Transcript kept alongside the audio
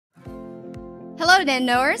Hello Dan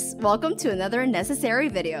knowers, welcome to another necessary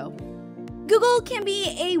video. Google can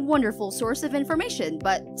be a wonderful source of information,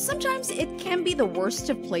 but sometimes it can be the worst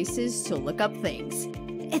of places to look up things.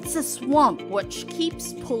 It's a swamp which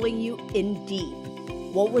keeps pulling you in deep.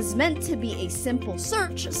 What was meant to be a simple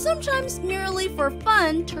search, sometimes merely for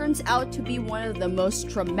fun, turns out to be one of the most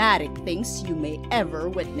traumatic things you may ever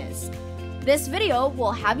witness. This video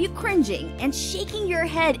will have you cringing and shaking your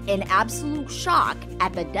head in absolute shock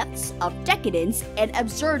at the depths of decadence and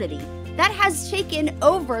absurdity that has taken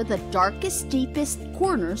over the darkest, deepest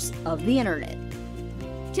corners of the internet.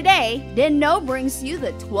 Today, Didn't Know brings you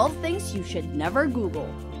the 12 things you should never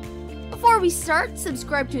Google. Before we start,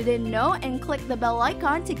 subscribe to Didn't Know and click the bell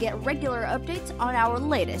icon to get regular updates on our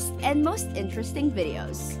latest and most interesting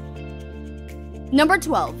videos. Number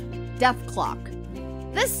 12. Death Clock.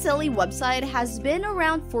 This silly website has been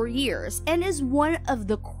around for years and is one of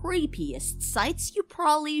the creepiest sites you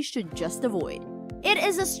probably should just avoid. It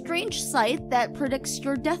is a strange site that predicts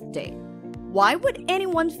your death date. Why would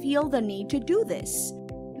anyone feel the need to do this?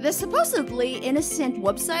 The supposedly innocent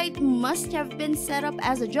website must have been set up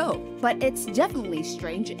as a joke, but it's definitely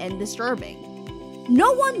strange and disturbing.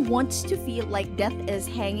 No one wants to feel like death is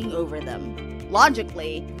hanging over them.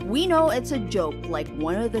 Logically, we know it's a joke like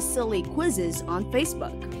one of the silly quizzes on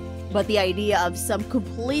Facebook. But the idea of some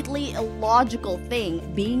completely illogical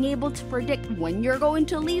thing being able to predict when you're going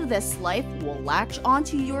to leave this life will latch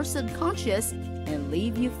onto your subconscious and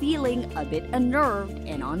leave you feeling a bit unnerved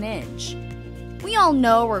and on edge. We all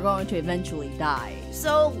know we're going to eventually die,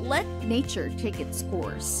 so let nature take its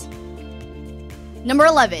course. Number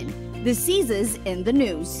 11. Diseases in the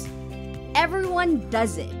news. Everyone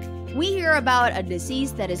does it. We hear about a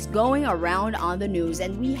disease that is going around on the news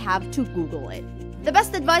and we have to Google it. The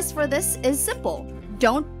best advice for this is simple.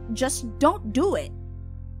 Don't do it.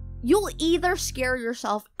 You'll either scare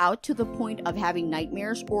yourself out to the point of having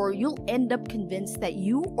nightmares, or you'll end up convinced that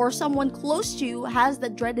you or someone close to you has the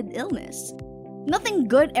dreaded illness. Nothing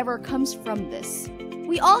good ever comes from this.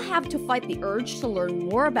 We all have to fight the urge to learn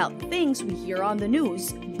more about things we hear on the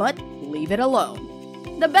news, but leave it alone.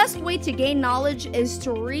 The best way to gain knowledge is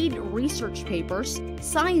to read research papers,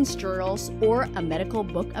 science journals, or a medical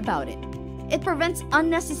book about it. It prevents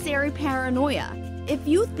unnecessary paranoia. If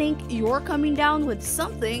you think you're coming down with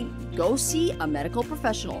something, go see a medical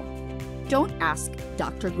professional. Don't ask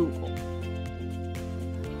Dr. Google.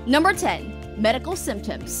 Number 10. Medical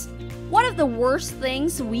symptoms. One of the worst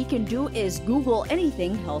things we can do is Google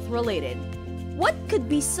anything health-related. What could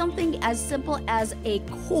be something as simple as a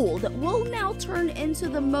cold will now turn into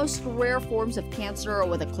the most rare forms of cancer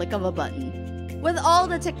with a click of a button. With all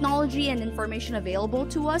the technology and information available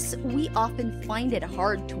to us, we often find it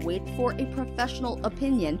hard to wait for a professional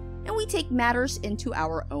opinion, and we take matters into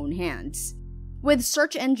our own hands. With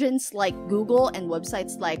search engines like Google and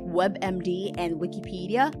websites like WebMD and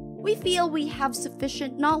Wikipedia, we feel we have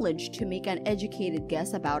sufficient knowledge to make an educated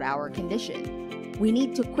guess about our condition. We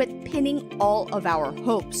need to quit pinning all of our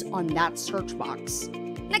hopes on that search box.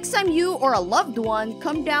 Next time you or a loved one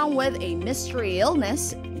come down with a mystery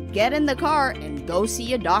illness, get in the car and go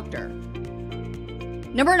see a doctor.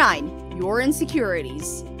 Number 9. Your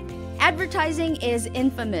insecurities. Advertising is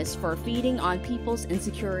infamous for feeding on people's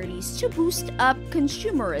insecurities to boost up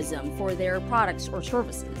consumerism for their products or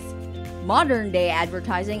services. Modern-day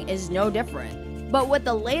advertising is no different, but with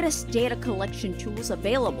the latest data collection tools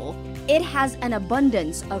available, it has an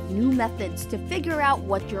abundance of new methods to figure out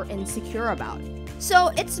what you're insecure about.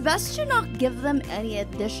 So it's best to not give them any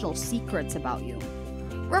additional secrets about you.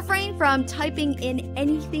 Refrain from typing in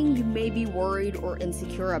anything you may be worried or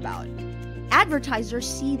insecure about. Advertisers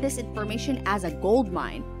see this information as a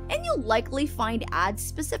goldmine, and you'll likely find ads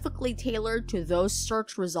specifically tailored to those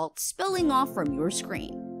search results spilling off from your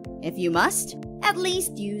screen. If you must, at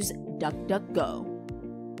least use DuckDuckGo.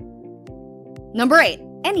 Number 8.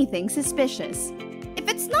 Anything suspicious. If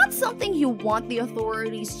it's not something you want the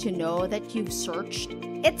authorities to know that you've searched,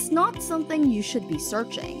 it's not something you should be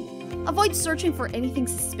searching. Avoid searching for anything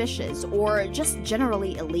suspicious or just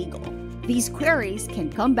generally illegal. These queries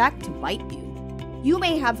can come back to bite you. You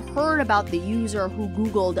may have heard about the user who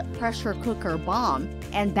Googled pressure cooker bomb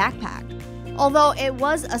and backpack. Although it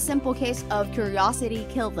was a simple case of curiosity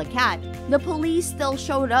killed the cat, the police still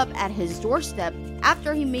showed up at his doorstep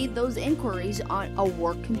after he made those inquiries on a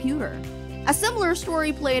work computer. A similar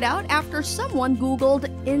story played out after someone Googled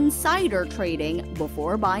insider trading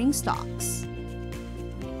before buying stocks.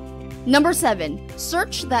 Number 7.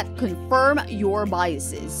 Search that confirm your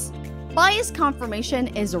biases. Bias confirmation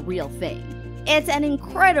is a real thing. It's an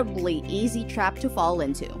incredibly easy trap to fall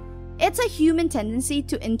into. It's a human tendency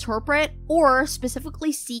to interpret or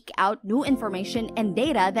specifically seek out new information and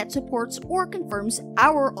data that supports or confirms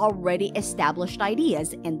our already established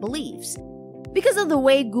ideas and beliefs. Because of the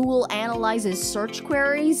way Google analyzes search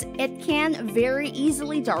queries, it can very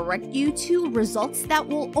easily direct you to results that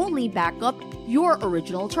will only back up your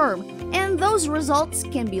original term, and those results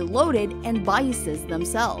can be loaded and biases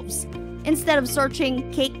themselves. Instead of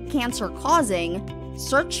searching cake cancer causing,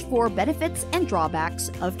 search for benefits and drawbacks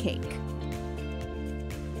of cake.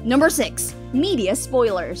 Number 6. Media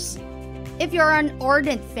spoilers. If you're an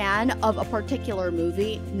ardent fan of a particular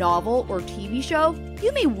movie, novel, or TV show,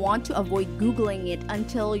 you may want to avoid Googling it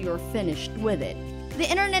until you're finished with it. The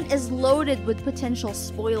internet is loaded with potential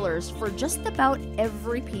spoilers for just about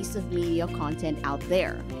every piece of media content out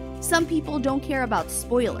there. Some people don't care about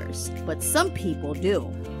spoilers, but some people do.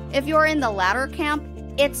 If you're in the latter camp,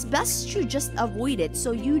 it's best to just avoid it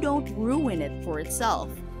so you don't ruin it for itself.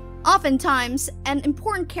 Oftentimes, an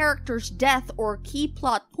important character's death or key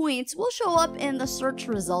plot points will show up in the search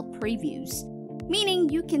result previews, meaning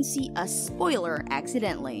you can see a spoiler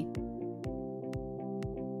accidentally.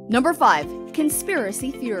 Number 5.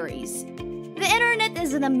 Conspiracy theories. The internet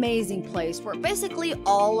is an amazing place where basically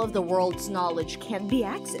all of the world's knowledge can be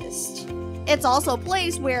accessed. It's also a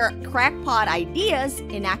place where crackpot ideas,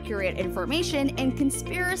 inaccurate information, and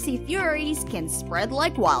conspiracy theories can spread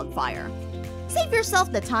like wildfire. Save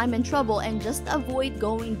yourself the time and trouble and just avoid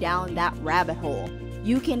going down that rabbit hole.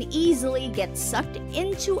 You can easily get sucked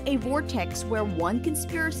into a vortex where one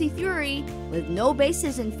conspiracy theory with no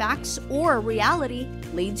basis in facts or reality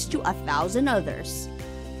leads to 1,000 others.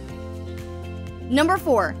 Number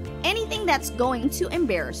 4. Anything that's going to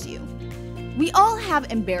embarrass you. We all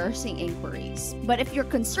have embarrassing inquiries, but if you're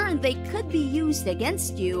concerned they could be used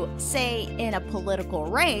against you, say in a political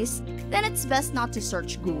race, then it's best not to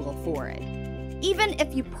search Google for it. Even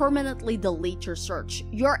if you permanently delete your search,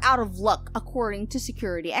 you're out of luck according to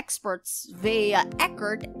security experts via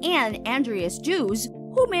Eckert and Andreas Jews,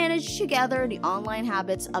 who managed to gather the online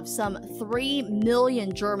habits of some 3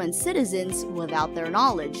 million German citizens without their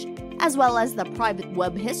knowledge, as well as the private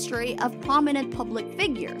web history of prominent public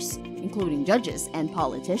figures, including judges and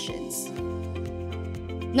politicians.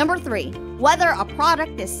 Number 3. Whether a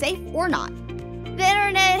product is safe or not. The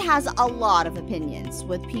internet has a lot of opinions,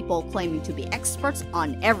 with people claiming to be experts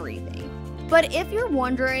on everything. But if you're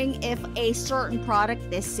wondering if a certain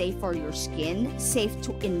product is safe for your skin, safe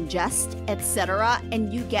to ingest, etc.,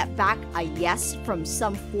 and you get back a yes from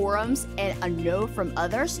some forums and a no from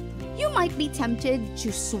others, you might be tempted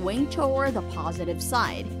to swing toward the positive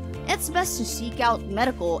side. It's best to seek out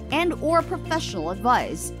medical and/or professional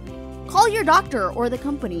advice. Call your doctor or the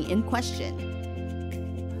company in question.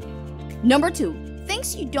 Number 2.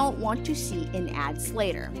 Things you don't want to see in ads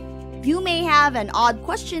later. You may have an odd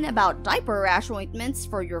question about diaper rash ointments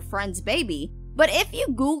for your friend's baby, but if you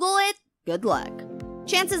Google it, good luck.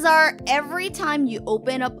 Chances are, every time you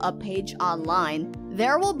open up a page online,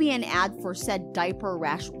 there will be an ad for said diaper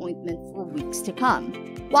rash ointment for weeks to come.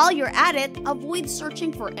 While you're at it, avoid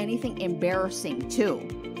searching for anything embarrassing too.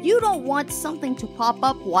 You don't want something to pop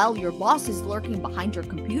up while your boss is lurking behind your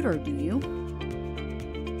computer, do you?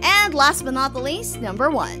 And last but not the least, number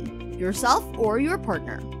 1, yourself or your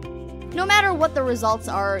partner. No matter what the results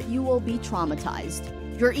are, you will be traumatized.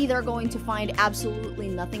 You're either going to find absolutely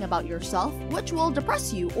nothing about yourself, which will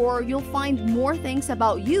depress you, or you'll find more things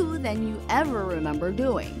about you than you ever remember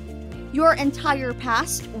doing. Your entire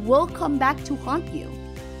past will come back to haunt you.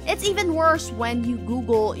 It's even worse when you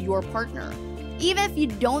Google your partner. Even if you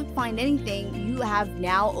don't find anything, you have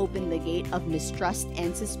now opened the gate of mistrust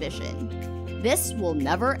and suspicion. This will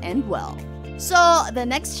never end well. So the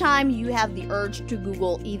next time you have the urge to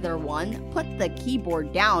Google either one, put the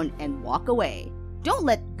keyboard down and walk away. Don't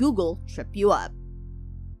let Google trip you up.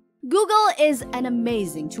 Google is an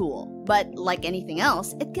amazing tool, but like anything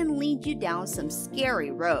else, it can lead you down some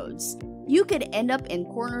scary roads. You could end up in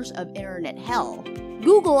corners of internet hell.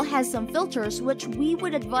 Google has some filters which we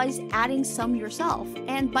would advise adding some yourself,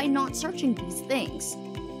 and by not searching these things.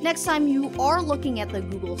 Next time you are looking at the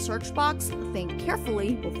Google search box, think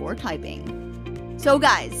carefully before typing. So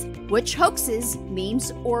guys, which hoaxes,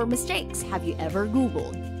 memes, or mistakes have you ever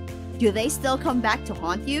Googled? Do they still come back to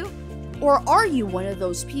haunt you? Or are you one of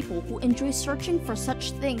those people who enjoy searching for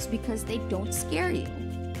such things because they don't scare you?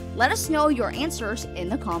 Let us know your answers in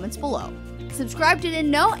the comments below. Subscribe to Didn't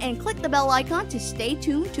Know and click the bell icon to stay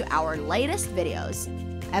tuned to our latest videos.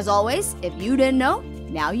 As always, if you didn't know,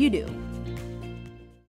 now you do.